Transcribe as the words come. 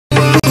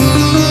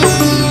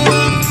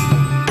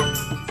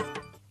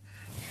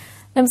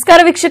ನಮಸ್ಕಾರ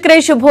ವೀಕ್ಷಕರೇ,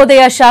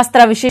 ಶುಭೋದಯ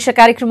ಶಾಸ್ತ್ರ ವಿಶೇಷ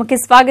ಕಾರ್ಯಕ್ರಮಕ್ಕೆ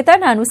ಸ್ವಾಗತ.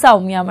 ನಾನು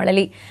ಸೌಮ್ಯ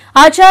ಮಳಲಿ.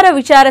 ಆಚಾರ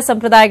ವಿಚಾರ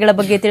ಸಂಪ್ರದಾಯಗಳ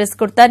ಬಗ್ಗೆ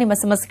ತಿಳಿಸಿಕೊಡ್ತಾ ನಿಮ್ಮ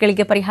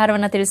ಸಮಸ್ಯೆಗಳಿಗೆ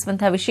ಪರಿಹಾರವನ್ನು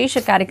ತಿಳಿಸುವಂತಹ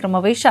ವಿಶೇಷ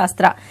ಕಾರ್ಯಕ್ರಮವೇ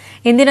ಶಾಸ್ತ್ರ.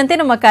 ಇಂದಿನಂತೆ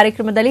ನಮ್ಮ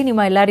ಕಾರ್ಯಕ್ರಮದಲ್ಲಿ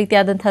ನಿಮ್ಮ ಎಲ್ಲಾ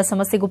ರೀತಿಯಾದಂತಹ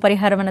ಸಮಸ್ಯೆಗೂ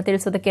ಪರಿಹಾರವನ್ನು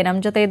ತಿಳಿಸುವುದಕ್ಕೆ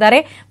ನಮ್ಮ ಜೊತೆ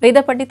ಇದ್ದಾರೆ ವೇದ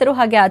ಪಂಡಿತರು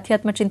ಹಾಗೆ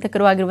ಆಧ್ಯಾತ್ಮ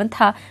ಚಿಂತಕರು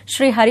ಆಗಿರುವಂತಹ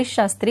ಶ್ರೀ ಹರೀಶ್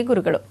ಶಾಸ್ತ್ರಿ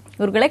ಗುರುಗಳು.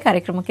 ಗುರುಗಳೇ,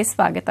 ಕಾರ್ಯಕ್ರಮಕ್ಕೆ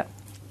ಸ್ವಾಗತ.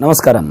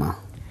 ನಮಸ್ಕಾರಮ್ಮ.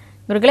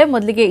 ಗುರುಗಳೇ,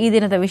 ಮೊದಲಿಗೆ ಈ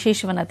ದಿನದ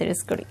ವಿಶೇಷವನ್ನ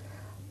ತಿಳಿಸಿಕೊಡಿ.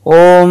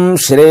 ಓಂ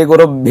ಶ್ರೀ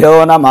ಗುರುಭ್ಯೋ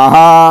ನಮಃ.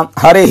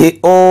 ಹರಿ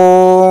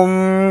ಓಂ.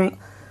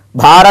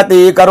 ಭಾರತೀ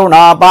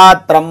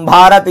ಕರುಣಾಪಾತ್ರಂ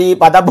ಭಾರತೀ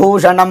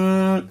ಪದಭೂಷಣಂ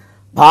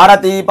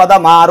ಭಾರತೀ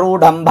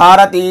ಪದಮಾರೂಢಂ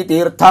ಭಾರತೀ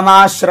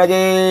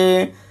ತೀರ್ಥಮಾಶ್ರಯೇ.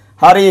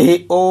 ಹರಿ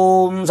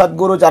ಓಂ.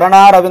 ಸದ್ಗುರು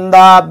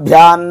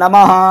ಚರಣಾರವಿಂದಾಭ್ಯಾಂ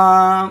ನಮಃ.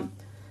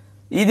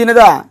 ಈ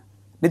ದಿನದ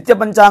ನಿತ್ಯ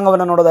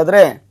ಪಂಚಾಂಗವನ್ನು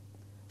ನೋಡೋದಾದರೆ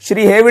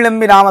ಶ್ರೀ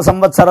ಹೇವಿಳಂಬಿ ನಾಮ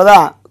ಸಂವತ್ಸರದ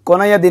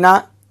ಕೊನೆಯ ದಿನ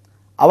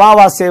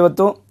ಅಮಾವಾಸ್ಯೆ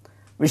ಇವತ್ತು.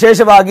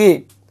 ವಿಶೇಷವಾಗಿ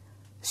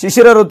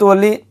ಶಿಶಿರ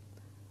ಋತುವಲ್ಲಿ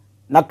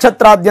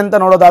ನಕ್ಷತ್ರಾದ್ಯಂತ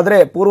ನೋಡೋದಾದರೆ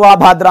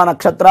ಪೂರ್ವಾಭಾದ್ರ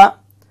ನಕ್ಷತ್ರ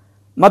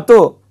ಮತ್ತು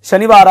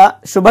ಶನಿವಾರ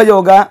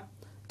ಶುಭಯೋಗ,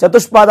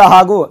 ಚತುಷ್ಪಾದ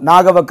ಹಾಗೂ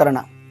ನಾಗವಕರಣ.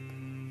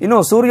 ಇನ್ನು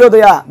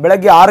ಸೂರ್ಯೋದಯ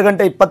ಬೆಳಗ್ಗೆ 6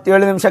 ಗಂಟೆ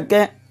 27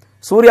 ನಿಮಿಷಕ್ಕೆ,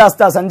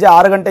 ಸೂರ್ಯಾಸ್ತ ಸಂಜೆ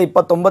 6 ಗಂಟೆ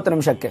 29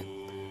 ನಿಮಿಷಕ್ಕೆ.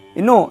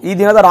 ಇನ್ನು ಈ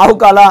ದಿನದ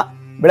ರಾಹುಕಾಲ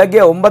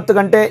ಬೆಳಗ್ಗೆ 9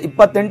 ಗಂಟೆ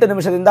 28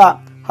 ನಿಮಿಷದಿಂದ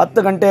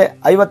 10 ಗಂಟೆ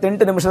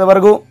 58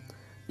 ನಿಮಿಷದವರೆಗೂ.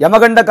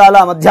 ಯಮಗಂಡ ಕಾಲ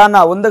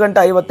ಮಧ್ಯಾಹ್ನ 1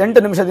 ಗಂಟೆ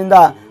 58 ನಿಮಿಷದಿಂದ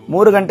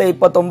 3 ಗಂಟೆ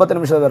 29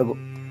 ನಿಮಿಷದವರೆಗೂ.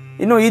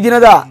 ಇನ್ನು ಈ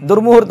ದಿನದ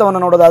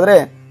ದುರ್ಮುಹೂರ್ತವನ್ನು ನೋಡೋದಾದರೆ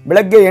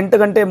ಬೆಳಗ್ಗೆ 8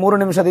 ಗಂಟೆ 3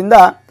 ನಿಮಿಷದಿಂದ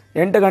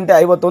 8 ಗಂಟೆ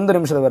 51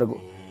 ನಿಮಿಷದವರೆಗೂ.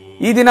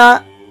 ಈ ದಿನ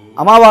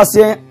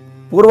ಅಮಾವಾಸ್ಯೆ,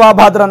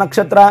 ಪೂರ್ವಾಭಾದ್ರ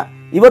ನಕ್ಷತ್ರ.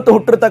 ಇವತ್ತು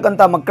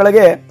ಹುಟ್ಟಿರ್ತಕ್ಕಂಥ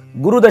ಮಕ್ಕಳಿಗೆ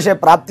ಗುರುದಶೆ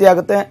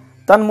ಪ್ರಾಪ್ತಿಯಾಗುತ್ತೆ.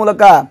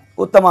 ತನ್ಮೂಲಕ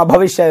ಉತ್ತಮ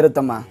ಭವಿಷ್ಯ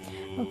ಇರುತ್ತಮ್ಮ.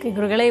 ಓಕೆ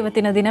ಗುರುಗಳೇ,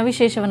 ಇವತ್ತಿನ ದಿನ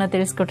ವಿಶೇಷವನ್ನ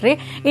ತಿಳಿಸ್ಕೊಟ್ರಿ.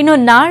 ಇನ್ನು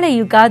ನಾಳೆ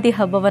ಯುಗಾದಿ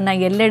ಹಬ್ಬವನ್ನ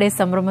ಎಲ್ಲೆಡೆ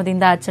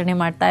ಸಂಭ್ರಮದಿಂದ ಆಚರಣೆ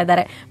ಮಾಡ್ತಾ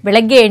ಇದ್ದಾರೆ.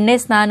 ಬೆಳಗ್ಗೆ ಎಣ್ಣೆ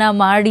ಸ್ನಾನ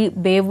ಮಾಡಿ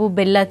ಬೇವು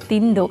ಬೆಲ್ಲ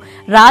ತಿಂದು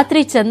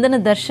ರಾತ್ರಿ ಚಂದನ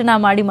ದರ್ಶನ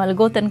ಮಾಡಿ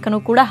ಮಲಗೋ ತನಕನೂ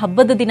ಕೂಡ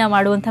ಹಬ್ಬದ ದಿನ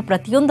ಮಾಡುವಂತಹ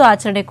ಪ್ರತಿಯೊಂದು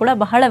ಆಚರಣೆ ಕೂಡ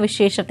ಬಹಳ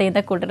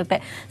ವಿಶೇಷತೆಯಿಂದ ಕೂಡಿರುತ್ತೆ.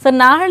 ಸೊ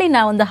ನಾಳಿನ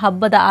ಒಂದು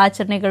ಹಬ್ಬದ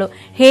ಆಚರಣೆಗಳು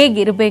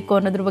ಹೇಗಿರಬೇಕು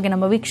ಅನ್ನೋದ್ರ ಬಗ್ಗೆ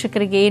ನಮ್ಮ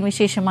ವೀಕ್ಷಕರಿಗೆ ಏನು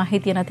ವಿಶೇಷ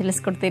ಮಾಹಿತಿಯನ್ನ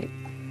ತಿಳಿಸ್ಕೊಡ್ತೀರಿ?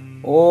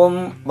 ಓಂ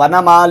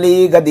ವನಮಾಲಿ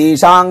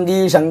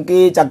ಗದೀಶಾಂಗಿ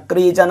ಶಂಕಿ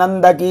ಚಕ್ರೀ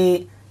ಚನಂದಕಿ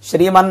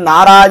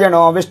ಶ್ರೀಮನ್ನಾರಾಯಣೋ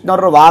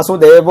ವಿಷ್ಣುರ್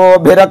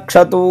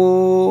ವಾಸುದೇವೋಭಿರಕ್ಷತು.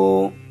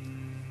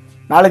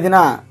 ನಾಳೆ ದಿನ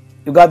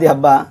ಯುಗಾದಿ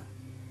ಹಬ್ಬ.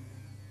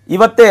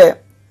 ಇವತ್ತೇ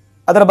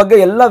ಅದರ ಬಗ್ಗೆ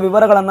ಎಲ್ಲ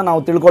ವಿವರಗಳನ್ನು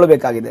ನಾವು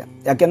ತಿಳ್ಕೊಳ್ಬೇಕಾಗಿದೆ.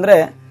 ಯಾಕೆಂದರೆ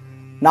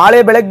ನಾಳೆ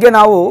ಬೆಳಗ್ಗೆ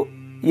ನಾವು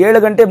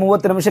 7 ಗಂಟೆ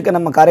 30 ನಿಮಿಷಕ್ಕೆ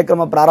ನಮ್ಮ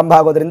ಕಾರ್ಯಕ್ರಮ ಪ್ರಾರಂಭ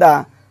ಆಗೋದ್ರಿಂದ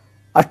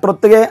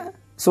ಅಷ್ಟೊತ್ತಿಗೆ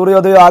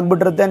ಸೂರ್ಯೋದಯ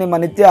ಆಗಿಬಿಟ್ಟಿರುತ್ತೆ. ನಿಮ್ಮ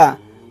ನಿತ್ಯ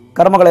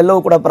ಕರ್ಮಗಳೆಲ್ಲವೂ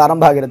ಕೂಡ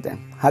ಪ್ರಾರಂಭ ಆಗಿರುತ್ತೆ.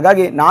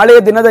 ಹಾಗಾಗಿ ನಾಳೆಯ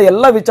ದಿನದ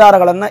ಎಲ್ಲ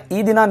ವಿಚಾರಗಳನ್ನು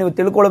ಈ ದಿನ ನೀವು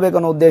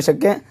ತಿಳ್ಕೊಳ್ಬೇಕನ್ನೋ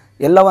ಉದ್ದೇಶಕ್ಕೆ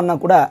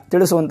ಎಲ್ಲವನ್ನ ಕೂಡ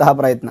ತಿಳಿಸುವಂತಹ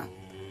ಪ್ರಯತ್ನ.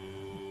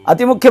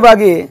 ಅತಿ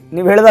ಮುಖ್ಯವಾಗಿ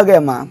ನೀವು ಹೇಳಿದಾಗೆ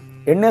ಅಮ್ಮ,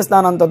 ಎಣ್ಣೆ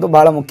ಸ್ನಾನ ಅಂತದ್ದು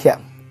ಬಹಳ ಮುಖ್ಯ.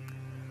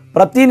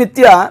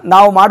 ಪ್ರತಿನಿತ್ಯ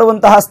ನಾವು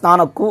ಮಾಡುವಂತಹ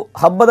ಸ್ನಾನಕ್ಕೂ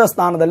ಹಬ್ಬದ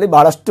ಸ್ನಾನದಲ್ಲಿ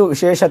ಬಹಳಷ್ಟು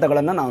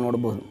ವಿಶೇಷತೆಗಳನ್ನು ನಾವು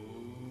ನೋಡಬಹುದು.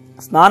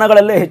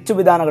 ಸ್ನಾನಗಳಲ್ಲೇ ಹೆಚ್ಚು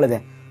ವಿಧಾನಗಳಿದೆ.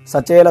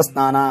 ಸಚೇಲ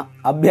ಸ್ನಾನ,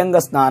 ಅಭ್ಯಂಗ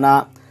ಸ್ನಾನ,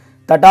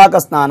 ತಟಾಕ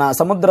ಸ್ನಾನ,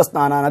 ಸಮುದ್ರ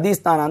ಸ್ನಾನ, ನದಿ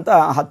ಸ್ನಾನ ಅಂತ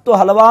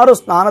ಹಲವಾರು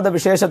ಸ್ನಾನದ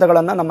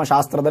ವಿಶೇಷತೆಗಳನ್ನು ನಮ್ಮ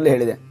ಶಾಸ್ತ್ರದಲ್ಲಿ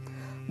ಹೇಳಿದೆ.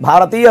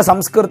 ಭಾರತೀಯ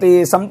ಸಂಸ್ಕೃತಿ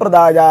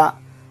ಸಂಪ್ರದಾಯ,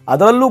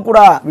 ಅದರಲ್ಲೂ ಕೂಡ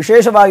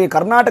ವಿಶೇಷವಾಗಿ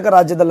ಕರ್ನಾಟಕ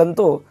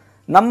ರಾಜ್ಯದಲ್ಲಂತೂ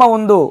ನಮ್ಮ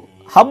ಒಂದು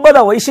ಹಬ್ಬದ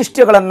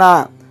ವೈಶಿಷ್ಟ್ಯಗಳನ್ನು,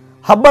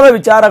 ಹಬ್ಬದ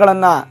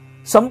ವಿಚಾರಗಳನ್ನು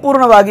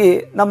ಸಂಪೂರ್ಣವಾಗಿ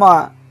ನಮ್ಮ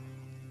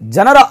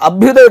ಜನರ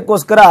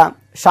ಅಭ್ಯುದಯಕ್ಕೋಸ್ಕರ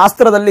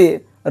ಶಾಸ್ತ್ರದಲ್ಲಿ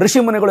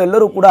ಋಷಿಮುನಿಗಳು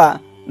ಎಲ್ಲರೂ ಕೂಡ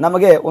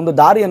ನಮಗೆ ಒಂದು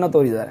ದಾರಿಯನ್ನು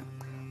ತೋರಿದ್ದಾರೆ.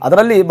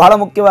 ಅದರಲ್ಲಿ ಬಹಳ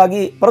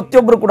ಮುಖ್ಯವಾಗಿ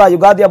ಪ್ರತಿಯೊಬ್ಬರು ಕೂಡ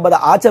ಯುಗಾದಿ ಹಬ್ಬದ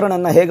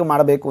ಆಚರಣೆಯನ್ನು ಹೇಗೆ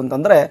ಮಾಡಬೇಕು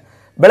ಅಂತಂದರೆ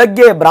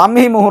ಬೆಳಗ್ಗೆ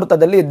ಬ್ರಾಹ್ಮಿ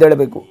ಮುಹೂರ್ತದಲ್ಲಿ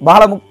ಎದ್ದೇಳಬೇಕು.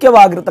 ಬಹಳ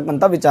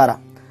ಮುಖ್ಯವಾಗಿರ್ತಕ್ಕಂಥ ವಿಚಾರ.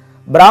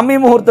 ಬ್ರಾಹ್ಮಿ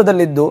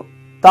ಮುಹೂರ್ತದಲ್ಲಿದ್ದು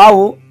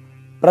ತಾವು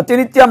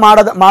ಪ್ರತಿನಿತ್ಯ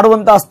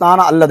ಮಾಡುವಂತಹ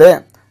ಸ್ನಾನ ಅಲ್ಲದೆ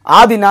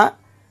ಆ ದಿನ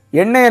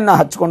ಎಣ್ಣೆಯನ್ನು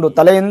ಹಚ್ಚಿಕೊಂಡು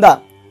ತಲೆಯಿಂದ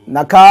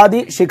ನಖಾದಿ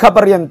ಶಿಖ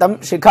ಪರ್ಯಂತಂ,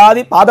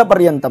 ಶಿಖಾದಿ ಪಾದ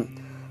ಪರ್ಯಂತಂ,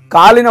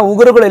 ಕಾಲಿನ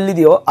ಉಗುರುಗಳು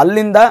ಎಲ್ಲಿದೆಯೋ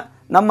ಅಲ್ಲಿಂದ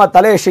ನಮ್ಮ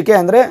ತಲೆ ಶಿಖೆ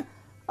ಅಂದರೆ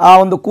ಆ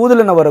ಒಂದು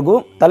ಕೂದಲಿನವರೆಗೂ,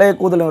 ತಲೆಯ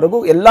ಕೂದಲಿನವರೆಗೂ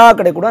ಎಲ್ಲ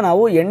ಕಡೆ ಕೂಡ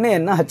ನಾವು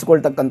ಎಣ್ಣೆಯನ್ನು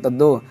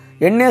ಹಚ್ಕೊಳ್ತಕ್ಕಂಥದ್ದು,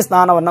 ಎಣ್ಣೆ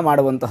ಸ್ನಾನವನ್ನು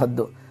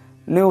ಮಾಡುವಂತಹದ್ದು.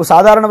 ನೀವು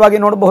ಸಾಧಾರಣವಾಗಿ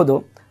ನೋಡಬಹುದು,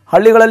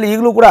 ಹಳ್ಳಿಗಳಲ್ಲಿ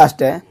ಈಗಲೂ ಕೂಡ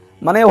ಅಷ್ಟೇ,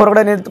 ಮನೆಯ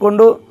ಹೊರಗಡೆ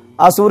ನಿಂತ್ಕೊಂಡು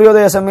ಆ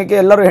ಸೂರ್ಯೋದಯ ಸಮಯಕ್ಕೆ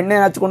ಎಲ್ಲರೂ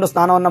ಎಣ್ಣೆಯನ್ನು ಹಚ್ಕೊಂಡು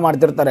ಸ್ನಾನವನ್ನು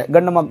ಮಾಡ್ತಿರ್ತಾರೆ,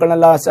 ಗಂಡು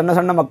ಮಕ್ಕಳನ್ನೆಲ್ಲ ಸಣ್ಣ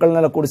ಸಣ್ಣ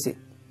ಮಕ್ಕಳನ್ನೆಲ್ಲ ಕೂಡಿಸಿ.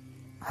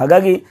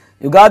 ಹಾಗಾಗಿ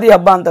ಯುಗಾದಿ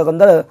ಹಬ್ಬ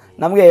ಅಂತಂದ್ರೆ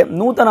ನಮಗೆ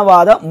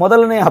ನೂತನವಾದ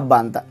ಮೊದಲನೇ ಹಬ್ಬ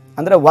ಅಂತ,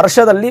 ಅಂದರೆ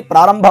ವರ್ಷದಲ್ಲಿ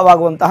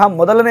ಪ್ರಾರಂಭವಾಗುವಂತಹ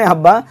ಮೊದಲನೇ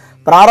ಹಬ್ಬ.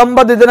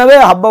 ಪ್ರಾರಂಭದ ದಿನವೇ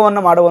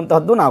ಹಬ್ಬವನ್ನು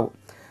ಮಾಡುವಂತಹದ್ದು ನಾವು.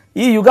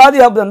 ಈ ಯುಗಾದಿ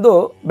ಹಬ್ಬದಂದು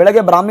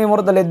ಬೆಳಗ್ಗೆ ಬ್ರಾಹ್ಮಿ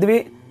ಮುಹೂರ್ತದಲ್ಲಿ ಎದ್ವಿ,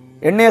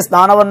 ಎಣ್ಣೆಯ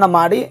ಸ್ನಾನವನ್ನು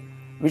ಮಾಡಿ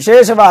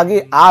ವಿಶೇಷವಾಗಿ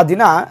ಆ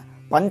ದಿನ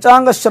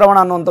ಪಂಚಾಂಗ ಶ್ರವಣ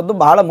ಅನ್ನುವಂಥದ್ದು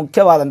ಬಹಳ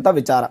ಮುಖ್ಯವಾದಂಥ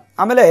ವಿಚಾರ.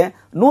 ಆಮೇಲೆ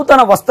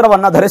ನೂತನ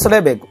ವಸ್ತ್ರವನ್ನು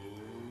ಧರಿಸಲೇಬೇಕು.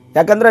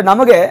 ಯಾಕಂದರೆ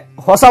ನಮಗೆ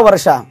ಹೊಸ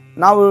ವರ್ಷ,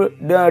 ನಾವು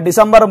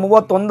ಡಿಸೆಂಬರ್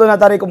 31ನೇ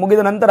ತಾರೀಕು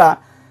ಮುಗಿದ ನಂತರ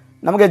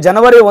ನಮಗೆ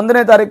ಜನವರಿ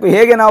 1ನೇ ತಾರೀಕು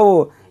ಹೇಗೆ ನಾವು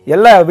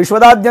ಎಲ್ಲ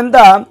ವಿಶ್ವದಾದ್ಯಂತ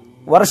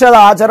ವರ್ಷದ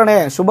ಆಚರಣೆ,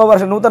 ಶುಭ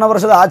ವರ್ಷ, ನೂತನ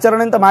ವರ್ಷದ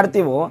ಆಚರಣೆ ಅಂತ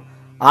ಮಾಡ್ತೀವೋ,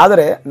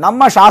 ಆದರೆ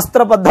ನಮ್ಮ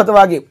ಶಾಸ್ತ್ರ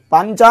ಪದ್ಧತವಾಗಿ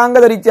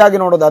ಪಂಚಾಂಗದ ರೀತಿಯಾಗಿ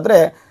ನೋಡೋದಾದರೆ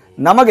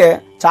ನಮಗೆ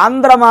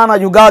ಚಾಂದ್ರಮಾನ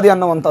ಯುಗಾದಿ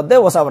ಅನ್ನುವಂಥದ್ದೇ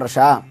ಹೊಸ ವರ್ಷ.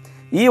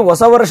 ಈ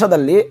ಹೊಸ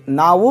ವರ್ಷದಲ್ಲಿ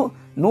ನಾವು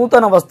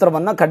ನೂತನ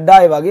ವಸ್ತ್ರವನ್ನು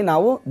ಕಡ್ಡಾಯವಾಗಿ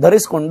ನಾವು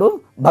ಧರಿಸಿಕೊಂಡು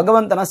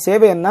ಭಗವಂತನ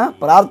ಸೇವೆಯನ್ನು,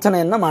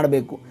 ಪ್ರಾರ್ಥನೆಯನ್ನು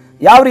ಮಾಡಬೇಕು.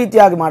 ಯಾವ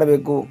ರೀತಿಯಾಗಿ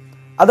ಮಾಡಬೇಕು,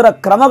 ಅದರ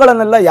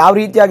ಕ್ರಮಗಳನ್ನೆಲ್ಲ ಯಾವ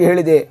ರೀತಿಯಾಗಿ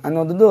ಹೇಳಿದೆ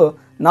ಅನ್ನೋದು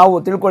ನಾವು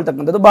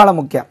ತಿಳ್ಕೊಳ್ತಕ್ಕಂಥದ್ದು ಬಹಳ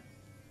ಮುಖ್ಯ.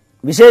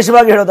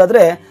 ವಿಶೇಷವಾಗಿ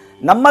ಹೇಳೋದಾದರೆ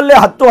ನಮ್ಮಲ್ಲೇ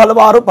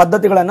ಹಲವಾರು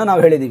ಪದ್ಧತಿಗಳನ್ನು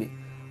ನಾವು ಹೇಳಿದ್ದೀವಿ.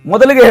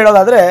 ಮೊದಲಿಗೆ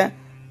ಹೇಳೋದಾದರೆ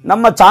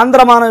ನಮ್ಮ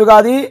ಚಾಂದ್ರಮಾನ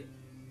ಯುಗಾದಿ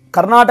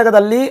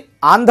ಕರ್ನಾಟಕದಲ್ಲಿ,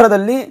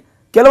 ಆಂಧ್ರದಲ್ಲಿ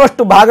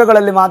ಕೆಲವಷ್ಟು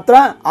ಭಾಗಗಳಲ್ಲಿ ಮಾತ್ರ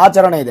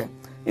ಆಚರಣೆ ಇದೆ.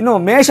 ಇನ್ನು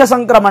ಮೇಷ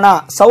ಸಂಕ್ರಮಣ,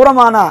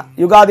 ಸೌರಮಾನ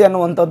ಯುಗಾದಿ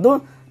ಅನ್ನುವಂಥದ್ದು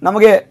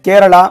ನಮಗೆ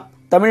ಕೇರಳ,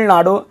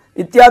 ತಮಿಳುನಾಡು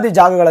ಇತ್ಯಾದಿ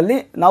ಜಾಗಗಳಲ್ಲಿ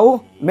ನಾವು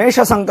ಮೇಷ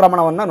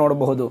ಸಂಕ್ರಮಣವನ್ನು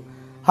ನೋಡಬಹುದು.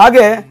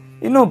 ಹಾಗೆ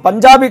ಇನ್ನು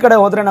ಪಂಜಾಬಿ ಕಡೆ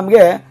ಹೋದರೆ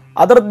ನಮಗೆ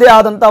ಅದರದ್ದೇ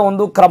ಆದಂಥ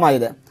ಒಂದು ಕ್ರಮ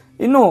ಇದೆ.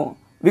 ಇನ್ನು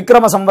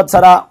ವಿಕ್ರಮ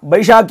ಸಂವತ್ಸರ,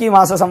 ವೈಶಾಖಿ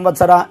ಮಾಸ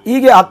ಸಂವತ್ಸರ,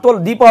 ಹೀಗೆ 10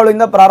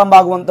 ದೀಪಾವಳಿಯಿಂದ ಪ್ರಾರಂಭ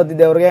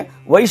ಆಗುವಂಥದ್ದಿದೆ ಅವರಿಗೆ,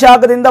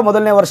 ವೈಶಾಖದಿಂದ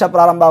ಮೊದಲನೇ ವರ್ಷ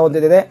ಪ್ರಾರಂಭ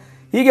ಆಗುವಂಥದ್ದಿದೆ.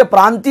 ಹೀಗೆ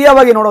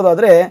ಪ್ರಾಂತೀಯವಾಗಿ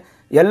ನೋಡೋದಾದರೆ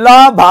ಎಲ್ಲ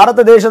ಭಾರತ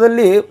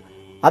ದೇಶದಲ್ಲಿ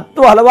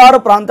ಹಲವಾರು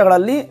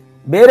ಪ್ರಾಂತಗಳಲ್ಲಿ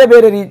ಬೇರೆ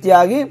ಬೇರೆ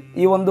ರೀತಿಯಾಗಿ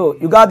ಈ ಒಂದು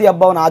ಯುಗಾದಿ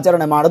ಹಬ್ಬವನ್ನು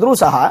ಆಚರಣೆ ಮಾಡಿದ್ರೂ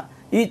ಸಹ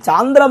ಈ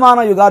ಚಾಂದ್ರಮಾನ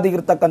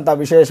ಯುಗಾದಿಗಿರ್ತಕ್ಕಂಥ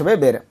ವಿಶೇಷವೇ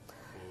ಬೇರೆ.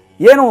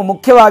 ಏನು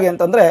ಮುಖ್ಯವಾಗಿ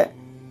ಅಂತಂದರೆ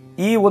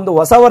ಈ ಒಂದು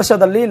ಹೊಸ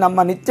ವರ್ಷದಲ್ಲಿ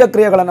ನಮ್ಮ ನಿತ್ಯ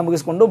ಕ್ರಿಯೆಗಳನ್ನು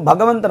ಮುಗಿಸಿಕೊಂಡು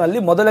ಭಗವಂತನಲ್ಲಿ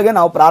ಮೊದಲಿಗೆ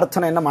ನಾವು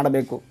ಪ್ರಾರ್ಥನೆಯನ್ನು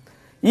ಮಾಡಬೇಕು.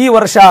 ಈ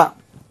ವರ್ಷ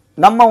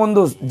ನಮ್ಮ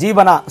ಒಂದು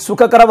ಜೀವನ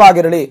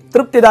ಸುಖಕರವಾಗಿರಲಿ,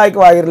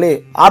 ತೃಪ್ತಿದಾಯಕವಾಗಿರಲಿ,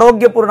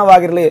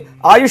 ಆರೋಗ್ಯಪೂರ್ಣವಾಗಿರಲಿ,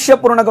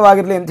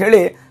 ಆಯುಷ್ಯಪೂರ್ಣಕವಾಗಿರಲಿ ಅಂತ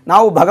ಹೇಳಿ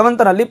ನಾವು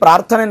ಭಗವಂತನಲ್ಲಿ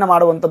ಪ್ರಾರ್ಥನೆಯನ್ನು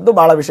ಮಾಡುವಂಥದ್ದು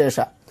ಬಹಳ ವಿಶೇಷ.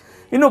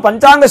 ಇನ್ನು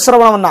ಪಂಚಾಂಗ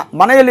ಶ್ರವಣವನ್ನು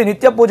ಮನೆಯಲ್ಲಿ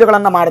ನಿತ್ಯ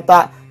ಪೂಜೆಗಳನ್ನು ಮಾಡ್ತಾ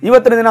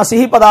ಇವತ್ತಿನ ದಿನ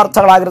ಸಿಹಿ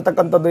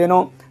ಪದಾರ್ಥಗಳಾಗಿರ್ತಕ್ಕಂಥದ್ದು ಏನು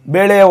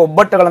ಬೇಳೆಯ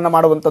ಒಬ್ಬಟ್ಟುಗಳನ್ನು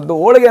ಮಾಡುವಂಥದ್ದು,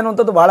 ಹೋಳಿಗೆ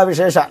ಅನ್ನುವಂಥದ್ದು ಬಹಳ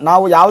ವಿಶೇಷ.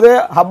 ನಾವು ಯಾವುದೇ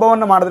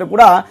ಹಬ್ಬವನ್ನು ಮಾಡಿದ್ರೂ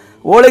ಕೂಡ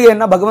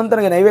ಹೋಳಿಗೆಯನ್ನು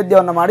ಭಗವಂತನಿಗೆ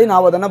ನೈವೇದ್ಯವನ್ನು ಮಾಡಿ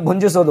ನಾವು ಅದನ್ನು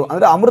ಭುಂಜಿಸೋದು,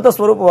 ಅಂದರೆ ಅಮೃತ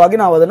ಸ್ವರೂಪವಾಗಿ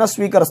ನಾವು ಅದನ್ನು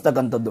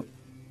ಸ್ವೀಕರಿಸ್ತಕ್ಕಂಥದ್ದು,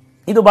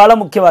 ಇದು ಬಹಳ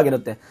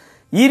ಮುಖ್ಯವಾಗಿರುತ್ತೆ.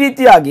 ಈ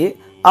ರೀತಿಯಾಗಿ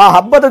ಆ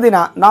ಹಬ್ಬದ ದಿನ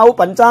ನಾವು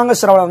ಪಂಚಾಂಗ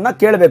ಶ್ರವಣವನ್ನು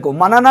ಕೇಳಬೇಕು.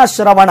 ಮನನ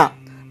ಶ್ರವಣ,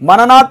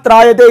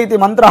 ಮನನಾತ್ರಾಯತೆ ಇತಿ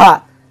ಮಂತ್ರ,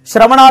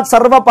 ಶ್ರವಣಾತ್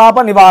ಸರ್ವ ಪಾಪ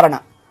ನಿವಾರಣ.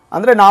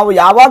 ಅಂದರೆ ನಾವು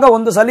ಯಾವಾಗ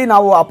ಒಂದು ಸಲ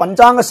ನಾವು ಆ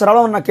ಪಂಚಾಂಗ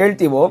ಶ್ರವಣವನ್ನು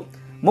ಕೇಳ್ತೀವೋ,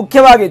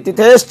 ಮುಖ್ಯವಾಗಿ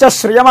ತಿಥೇಶ್ಚ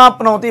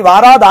ಶ್ರಿಯಮಾಪ್ನೋತಿ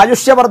ವಾರಾದ್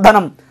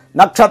ಆಯುಷ್ಯವರ್ಧನಂ,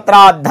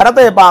 ನಕ್ಷತ್ರಾತ್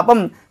ಧರತೆ ಪಾಪಂ,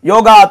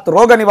 ಯೋಗಾತ್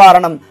ರೋಗ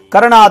ನಿವಾರಣಂ,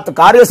 ಕರ್ಣಾತ್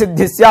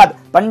ಕಾರ್ಯಸಿದ್ಧಿ ಸ್ಯಾತ್,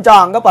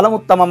 ಪಂಚಾಂಗ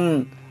ಫಲಮುತ್ತಮಂ.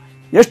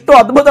 ಎಷ್ಟು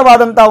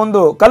ಅದ್ಭುತವಾದಂಥ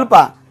ಒಂದು ಕಲ್ಪ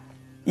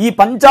ಈ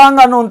ಪಂಚಾಂಗ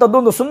ಅನ್ನುವಂಥದ್ದು.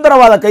 ಒಂದು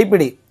ಸುಂದರವಾದ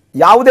ಕೈಪಿಡಿ.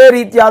 ಯಾವುದೇ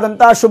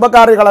ರೀತಿಯಾದಂಥ ಶುಭ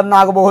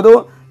ಕಾರ್ಯಗಳನ್ನಾಗಬಹುದು,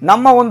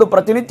 ನಮ್ಮ ಒಂದು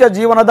ಪ್ರತಿನಿತ್ಯ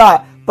ಜೀವನದ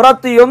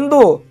ಪ್ರತಿಯೊಂದು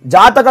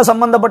ಜಾತಕ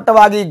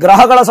ಸಂಬಂಧಪಟ್ಟವಾಗಿ,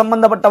 ಗ್ರಹಗಳ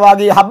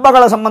ಸಂಬಂಧಪಟ್ಟವಾಗಿ,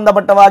 ಹಬ್ಬಗಳ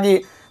ಸಂಬಂಧಪಟ್ಟವಾಗಿ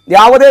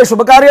ಯಾವುದೇ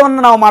ಶುಭ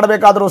ಕಾರ್ಯವನ್ನು ನಾವು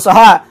ಮಾಡಬೇಕಾದರೂ ಸಹ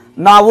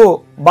ನಾವು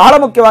ಬಹಳ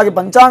ಮುಖ್ಯವಾಗಿ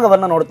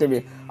ಪಂಚಾಂಗವನ್ನು ನೋಡ್ತೀವಿ.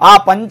 ಆ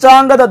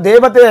ಪಂಚಾಂಗದ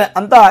ದೇವತೆ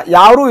ಅಂತ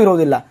ಯಾರೂ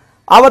ಇರುವುದಿಲ್ಲ.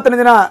 ಆವತ್ತಿನ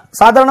ದಿನ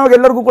ಸಾಧಾರಣವಾಗಿ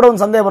ಎಲ್ಲರಿಗೂ ಕೂಡ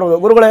ಒಂದು ಸಂದೇಹ ಬರುವುದು,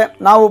 ಗುರುಗಳೇ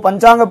ನಾವು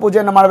ಪಂಚಾಂಗ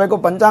ಪೂಜೆಯನ್ನು ಮಾಡಬೇಕು,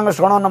 ಪಂಚಾಂಗ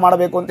ಶ್ರವಣವನ್ನು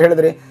ಮಾಡಬೇಕು ಅಂತ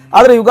ಹೇಳಿದ್ರಿ,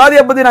 ಆದರೆ ಯುಗಾದಿ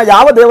ಹಬ್ಬದ ದಿನ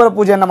ಯಾವ ದೇವರ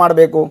ಪೂಜೆಯನ್ನು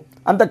ಮಾಡಬೇಕು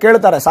ಅಂತ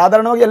ಕೇಳ್ತಾರೆ.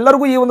 ಸಾಧಾರಣವಾಗಿ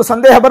ಎಲ್ಲರಿಗೂ ಈ ಒಂದು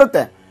ಸಂದೇಹ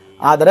ಬರುತ್ತೆ.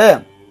 ಆದರೆ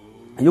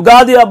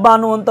ಯುಗಾದಿ ಹಬ್ಬ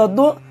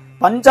ಅನ್ನುವಂಥದ್ದು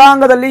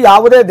ಪಂಚಾಂಗದಲ್ಲಿ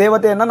ಯಾವುದೇ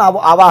ದೇವತೆಯನ್ನು ನಾವು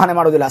ಆವಾಹನೆ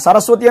ಮಾಡೋದಿಲ್ಲ.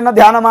 ಸರಸ್ವತಿಯನ್ನು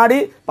ಧ್ಯಾನ ಮಾಡಿ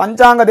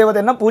ಪಂಚಾಂಗ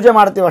ದೇವತೆಯನ್ನು ಪೂಜೆ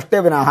ಮಾಡ್ತೀವಿ ಅಷ್ಟೇ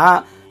ವಿನಃ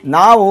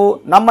ನಾವು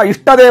ನಮ್ಮ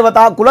ಇಷ್ಟ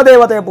ದೇವತಾ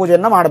ಕುಲದೇವತೆಯ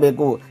ಪೂಜೆಯನ್ನು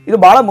ಮಾಡಬೇಕು. ಇದು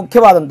ಬಹಳ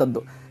ಮುಖ್ಯವಾದಂಥದ್ದು.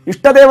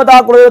 ಇಷ್ಟ ದೇವತಾ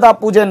ಕುಲದೇವತಾ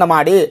ಪೂಜೆಯನ್ನು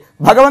ಮಾಡಿ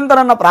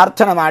ಭಗವಂತನನ್ನು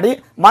ಪ್ರಾರ್ಥನೆ ಮಾಡಿ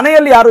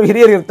ಮನೆಯಲ್ಲಿ ಯಾರು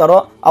ಹಿರಿಯರು ಇರ್ತಾರೋ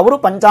ಅವರು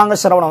ಪಂಚಾಂಗ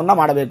ಶ್ರವಣವನ್ನು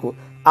ಮಾಡಬೇಕು.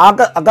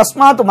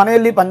 ಅಕಸ್ಮಾತ್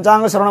ಮನೆಯಲ್ಲಿ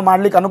ಪಂಚಾಂಗ ಶ್ರವಣ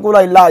ಮಾಡಲಿಕ್ಕೆ ಅನುಕೂಲ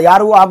ಇಲ್ಲ,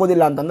 ಯಾರಿಗೂ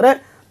ಆಗೋದಿಲ್ಲ ಅಂತಂದರೆ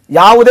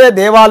ಯಾವುದೇ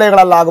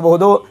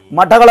ದೇವಾಲಯಗಳಲ್ಲಾಗಬಹುದು,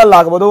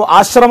 ಮಠಗಳಲ್ಲಾಗಬಹುದು,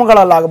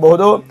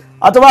 ಆಶ್ರಮಗಳಲ್ಲಾಗಬಹುದು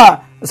ಅಥವಾ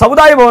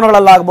ಸಮುದಾಯ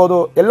ಭವನಗಳಲ್ಲಾಗಬಹುದು,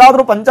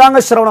 ಎಲ್ಲಾದರೂ ಪಂಚಾಂಗ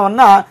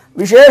ಶ್ರವಣವನ್ನು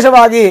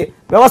ವಿಶೇಷವಾಗಿ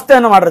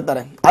ವ್ಯವಸ್ಥೆಯನ್ನು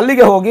ಮಾಡಿರ್ತಾರೆ.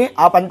 ಅಲ್ಲಿಗೆ ಹೋಗಿ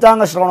ಆ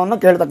ಪಂಚಾಂಗ ಶ್ರವಣವನ್ನು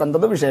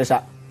ಕೇಳ್ತಕ್ಕಂಥದ್ದು ವಿಶೇಷ.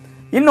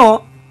 ಇನ್ನು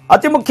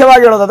ಅತಿ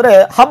ಮುಖ್ಯವಾಗಿ ಹೇಳೋದಾದರೆ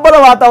ಹಬ್ಬದ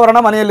ವಾತಾವರಣ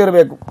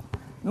ಮನೆಯಲ್ಲಿರಬೇಕು.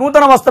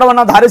 ನೂತನ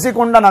ವಸ್ತ್ರವನ್ನು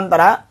ಧರಿಸಿಕೊಂಡ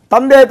ನಂತರ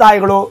ತಂದೆ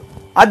ತಾಯಿಗಳು,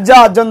 ಅಜ್ಜ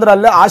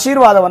ಅಜ್ಜಂದರಲ್ಲಿ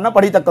ಆಶೀರ್ವಾದವನ್ನು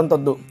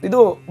ಪಡೀತಕ್ಕಂಥದ್ದು ಇದು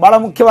ಬಹಳ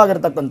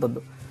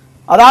ಮುಖ್ಯವಾಗಿರ್ತಕ್ಕಂಥದ್ದು.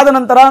 ಅದಾದ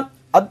ನಂತರ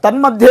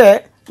ತನ್ಮಧ್ಯೆ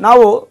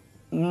ನಾವು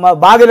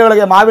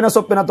ಬಾಗಿಲುಗಳಿಗೆ ಮಾವಿನ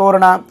ಸೊಪ್ಪಿನ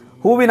ತೋರಣ,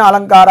 ಹೂವಿನ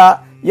ಅಲಂಕಾರ,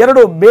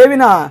 2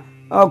 ಬೇವಿನ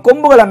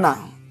ಕೊಂಬುಗಳನ್ನು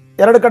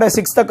 2 ಕಡೆ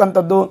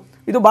ಸಿಕ್ಸ್ತಕ್ಕಂಥದ್ದು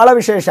ಇದು ಬಹಳ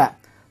ವಿಶೇಷ.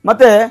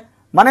 ಮತ್ತು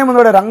ಮನೆ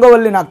ಮುಂದಡೆ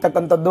ರಂಗವಲ್ಲಿನ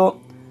ಹಾಕ್ತಕ್ಕಂಥದ್ದು,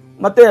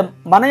 ಮತ್ತು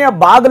ಮನೆಯ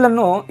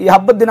ಬಾಗಿಲನ್ನು ಈ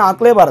ಹಬ್ಬದ ದಿನ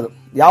ಹಾಕಲೇಬಾರದು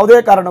ಯಾವುದೇ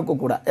ಕಾರಣಕ್ಕೂ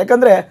ಕೂಡ.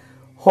 ಯಾಕಂದರೆ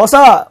ಹೊಸ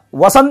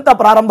ವಸಂತ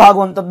ಪ್ರಾರಂಭ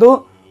ಆಗುವಂಥದ್ದು,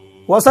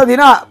 ಹೊಸ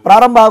ದಿನ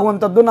ಪ್ರಾರಂಭ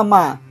ಆಗುವಂಥದ್ದು ನಮ್ಮ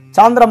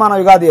ಚಾಂದ್ರಮಾನ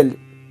ಯುಗಾದಿಯಲ್ಲಿ.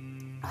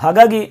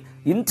 ಹಾಗಾಗಿ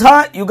ಇಂಥ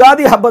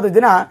ಯುಗಾದಿ ಹಬ್ಬದ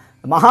ದಿನ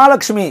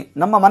ಮಹಾಲಕ್ಷ್ಮಿ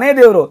ನಮ್ಮ ಮನೆ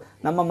ದೇವರು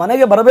ನಮ್ಮ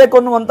ಮನೆಗೆ ಬರಬೇಕು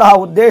ಅನ್ನುವಂತಹ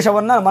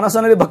ಉದ್ದೇಶವನ್ನು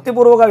ಮನಸ್ಸಿನಲ್ಲಿ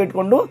ಭಕ್ತಿಪೂರ್ವಕವಾಗಿ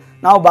ಇಟ್ಕೊಂಡು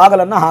ನಾವು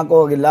ಬಾಗಿಲನ್ನು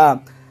ಹಾಕುವಾಗಿಲ್ಲ.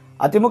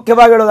 ಅತಿ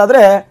ಮುಖ್ಯವಾಗಿ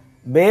ಹೇಳೋದಾದರೆ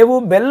ಬೇವು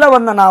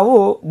ಬೆಲ್ಲವನ್ನು ನಾವು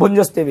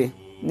ಭುಂಜಿಸ್ತೀವಿ.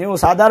 ನೀವು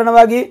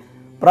ಸಾಧಾರಣವಾಗಿ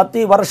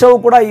ಪ್ರತಿ ವರ್ಷವೂ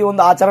ಕೂಡ ಈ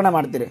ಒಂದು ಆಚರಣೆ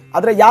ಮಾಡ್ತೀರಿ.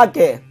 ಆದರೆ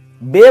ಯಾಕೆ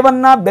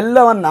ಬೇವನ್ನು,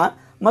 ಬೆಲ್ಲವನ್ನು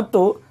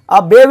ಮತ್ತು ಆ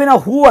ಬೇವಿನ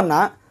ಹೂವನ್ನು,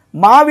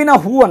 ಮಾವಿನ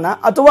ಹೂವನ್ನು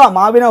ಅಥವಾ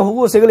ಮಾವಿನ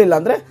ಹೂವು ಸಿಗಲಿಲ್ಲ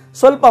ಅಂದರೆ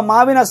ಸ್ವಲ್ಪ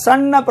ಮಾವಿನ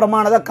ಸಣ್ಣ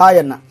ಪ್ರಮಾಣದ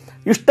ಕಾಯನ್ನು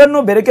ಇಷ್ಟನ್ನು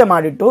ಬೆರಕೆ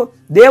ಮಾಡಿಟ್ಟು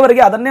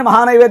ದೇವರಿಗೆ ಅದನ್ನೇ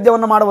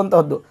ಮಹಾನೈವೇದ್ಯವನ್ನು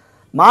ಮಾಡುವಂತಹದ್ದು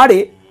ಮಾಡಿ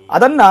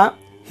ಅದನ್ನು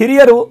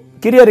ಹಿರಿಯರು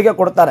ಕಿರಿಯರಿಗೆ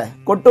ಕೊಡ್ತಾರೆ.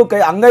 ಕೊಟ್ಟು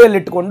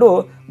ಅಂಗೈಯಲ್ಲಿಟ್ಟುಕೊಂಡು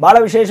ಬಹಳ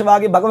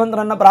ವಿಶೇಷವಾಗಿ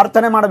ಭಗವಂತನನ್ನು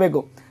ಪ್ರಾರ್ಥನೆ ಮಾಡಬೇಕು.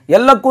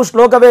 ಎಲ್ಲಕ್ಕೂ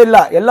ಶ್ಲೋಕವೇ ಇಲ್ಲ,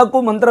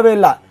 ಎಲ್ಲಕ್ಕೂ ಮಂತ್ರವೇ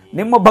ಇಲ್ಲ,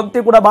 ನಿಮ್ಮ ಭಕ್ತಿ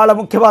ಕೂಡ ಬಹಳ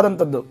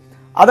ಮುಖ್ಯವಾದಂಥದ್ದು.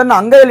 ಅದನ್ನು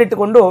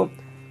ಅಂಗೈಯಲ್ಲಿಟ್ಟುಕೊಂಡು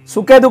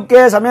ಸುಖೆ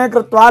ದುಃಖೆ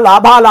ಸಮಯಕೃತ್ವ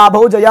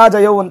ಲಾಭಾಲಾಭವು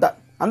ಜಯಾಜಯವು ಅಂತ,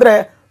 ಅಂದರೆ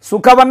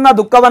ಸುಖವನ್ನ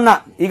ದುಃಖವನ್ನ,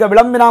 ಈಗ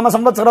ವಿಳಂಬನಾಮ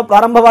ಸಂವತ್ಸರ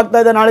ಪ್ರಾರಂಭವಾಗ್ತಾ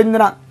ಇದೆ ನಾಳಿನ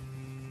ದಿನ.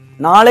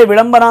 ನಾಳೆ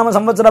ವಿಳಂಬನಾಮ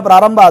ಸಂವತ್ಸರ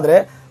ಪ್ರಾರಂಭ ಆದರೆ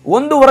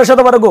 1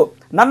 ವರ್ಷದವರೆಗೂ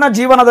ನನ್ನ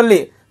ಜೀವನದಲ್ಲಿ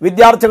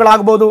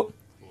ವಿದ್ಯಾರ್ಥಿಗಳಾಗ್ಬೋದು,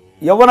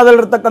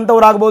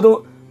 ಯೌವನದಲ್ಲಿರ್ತಕ್ಕಂಥವರಾಗ್ಬೋದು,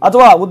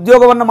 ಅಥವಾ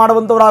ಉದ್ಯೋಗವನ್ನು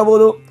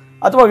ಮಾಡುವಂಥವರಾಗ್ಬೋದು,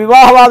 ಅಥವಾ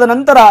ವಿವಾಹವಾದ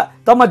ನಂತರ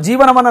ತಮ್ಮ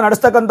ಜೀವನವನ್ನು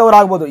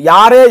ನಡೆಸ್ತಕ್ಕಂಥವರಾಗಬಹುದು.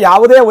 ಯಾರೇ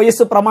ಯಾವುದೇ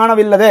ವಯಸ್ಸು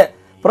ಪ್ರಮಾಣವಿಲ್ಲದೆ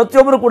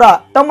ಪ್ರತಿಯೊಬ್ಬರು ಕೂಡ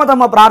ತಮ್ಮ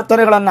ತಮ್ಮ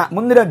ಪ್ರಾರ್ಥನೆಗಳನ್ನ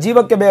ಮುಂದಿನ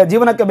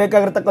ಜೀವನಕ್ಕೆ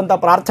ಬೇಕಾಗಿರತಕ್ಕಂಥ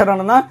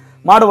ಪ್ರಾರ್ಥನೆಗಳನ್ನ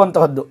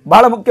ಮಾಡುವಂತಹದ್ದು.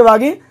 ಬಹಳ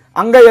ಮುಖ್ಯವಾಗಿ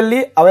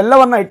ಅಂಗೈಯಲ್ಲಿ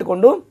ಅವೆಲ್ಲವನ್ನ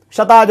ಇಟ್ಟುಕೊಂಡು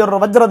ಶತಾಜುರ್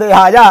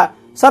ವಜ್ರದೇಹಾಯ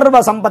ಸರ್ವ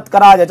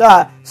ಸಂಪತ್ಕರಾಯ ಚ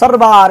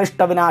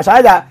ಸರ್ವಾರಿಷ್ಟ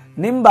ವಿನಾಶಾಯ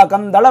ನಿಂಬ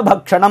ಕಂದಳ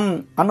ಭಕ್ಷಣಂ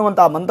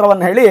ಅನ್ನುವಂತಹ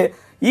ಮಂತ್ರವನ್ನು ಹೇಳಿ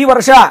ಈ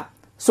ವರ್ಷ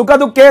ಸುಖ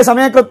ದುಃಖೇ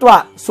ಸಮಯಕೃತ್ವ,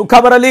 ಸುಖ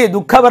ಬರಲಿ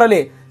ದುಃಖ ಬರಲಿ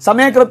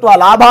ಸಮಯಕೃತ್ವ,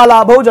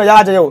 ಲಾಭಾಲಾಭವು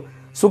ಜಯಾಜಯವು.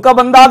 ಸುಖ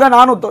ಬಂದಾಗ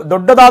ನಾನು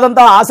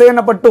ದೊಡ್ಡದಾದಂತಹ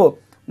ಆಸೆಯನ್ನು ಪಟ್ಟು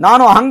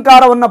ನಾನು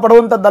ಅಹಂಕಾರವನ್ನು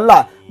ಪಡುವಂಥದ್ದಲ್ಲ,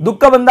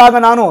 ದುಃಖ ಬಂದಾಗ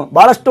ನಾನು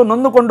ಬಹಳಷ್ಟು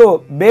ನೊಂದುಕೊಂಡು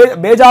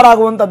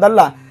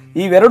ಬೇಜಾರಾಗುವಂಥದ್ದಲ್ಲ.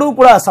 ಇವೆರಡೂ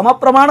ಕೂಡ ಸಮ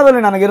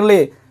ಪ್ರಮಾಣದಲ್ಲಿ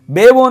ನನಗಿರಲಿ.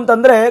 ಬೇವು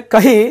ಅಂತಂದ್ರೆ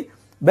ಕಹಿ,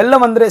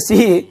 ಬೆಲ್ಲವಂದ್ರೆ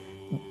ಸಿಹಿ.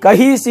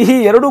 ಕಹಿ ಸಿಹಿ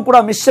ಎರಡೂ ಕೂಡ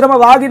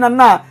ಮಿಶ್ರಮವಾಗಿ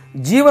ನನ್ನ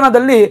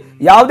ಜೀವನದಲ್ಲಿ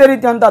ಯಾವುದೇ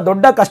ರೀತಿಯಂತಹ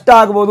ದೊಡ್ಡ ಕಷ್ಟ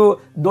ಆಗಬಹುದು,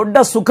 ದೊಡ್ಡ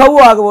ಸುಖವೂ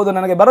ಆಗಬಹುದು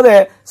ನನಗೆ ಬರದೆ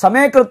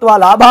ಸಮಯಕೃತ್ವ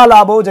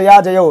ಲಾಭಾಲಾಭವು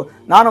ಜಯಾಜಯವು,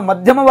 ನಾನು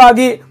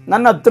ಮಧ್ಯಮವಾಗಿ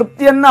ನನ್ನ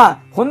ತೃಪ್ತಿಯನ್ನ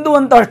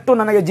ಹೊಂದುವಂತಹಷ್ಟು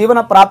ನನಗೆ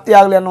ಜೀವನ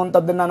ಪ್ರಾಪ್ತಿಯಾಗಲಿ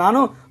ಅನ್ನುವಂಥದ್ದನ್ನ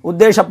ನಾನು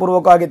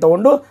ಉದ್ದೇಶಪೂರ್ವಕವಾಗಿ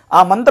ತಗೊಂಡು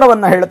ಆ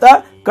ಮಂತ್ರವನ್ನ ಹೇಳ್ತಾ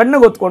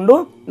ಕಣ್ಣುಗೊತ್ಕೊಂಡು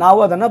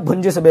ನಾವು ಅದನ್ನು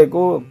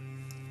ಭುಂಜಿಸಬೇಕು.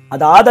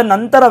 ಅದಾದ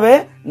ನಂತರವೇ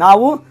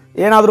ನಾವು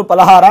ಏನಾದರೂ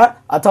ಫಲಹಾರ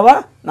ಅಥವಾ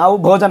ನಾವು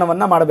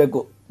ಭೋಜನವನ್ನ ಮಾಡಬೇಕು.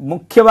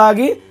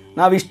 ಮುಖ್ಯವಾಗಿ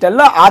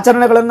ನಾವಿಷ್ಟೆಲ್ಲ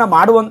ಆಚರಣೆಗಳನ್ನು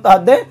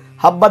ಮಾಡುವಂತಹದ್ದೇ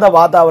ಹಬ್ಬದ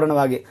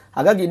ವಾತಾವರಣವಾಗಿ.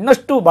 ಹಾಗಾಗಿ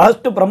ಇನ್ನಷ್ಟು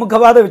ಬಹಳಷ್ಟು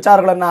ಪ್ರಮುಖವಾದ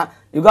ವಿಚಾರಗಳನ್ನ,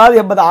 ಯುಗಾದಿ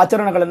ಹಬ್ಬದ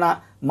ಆಚರಣೆಗಳನ್ನ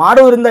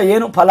ಮಾಡುವುದರಿಂದ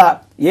ಏನು ಫಲ,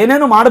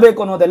 ಏನೇನು ಮಾಡಬೇಕು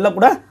ಅನ್ನೋದೆಲ್ಲ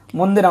ಕೂಡ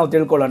ಮುಂದೆ ನಾವು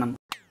ತಿಳ್ಕೊಳ್ಳೋಣ.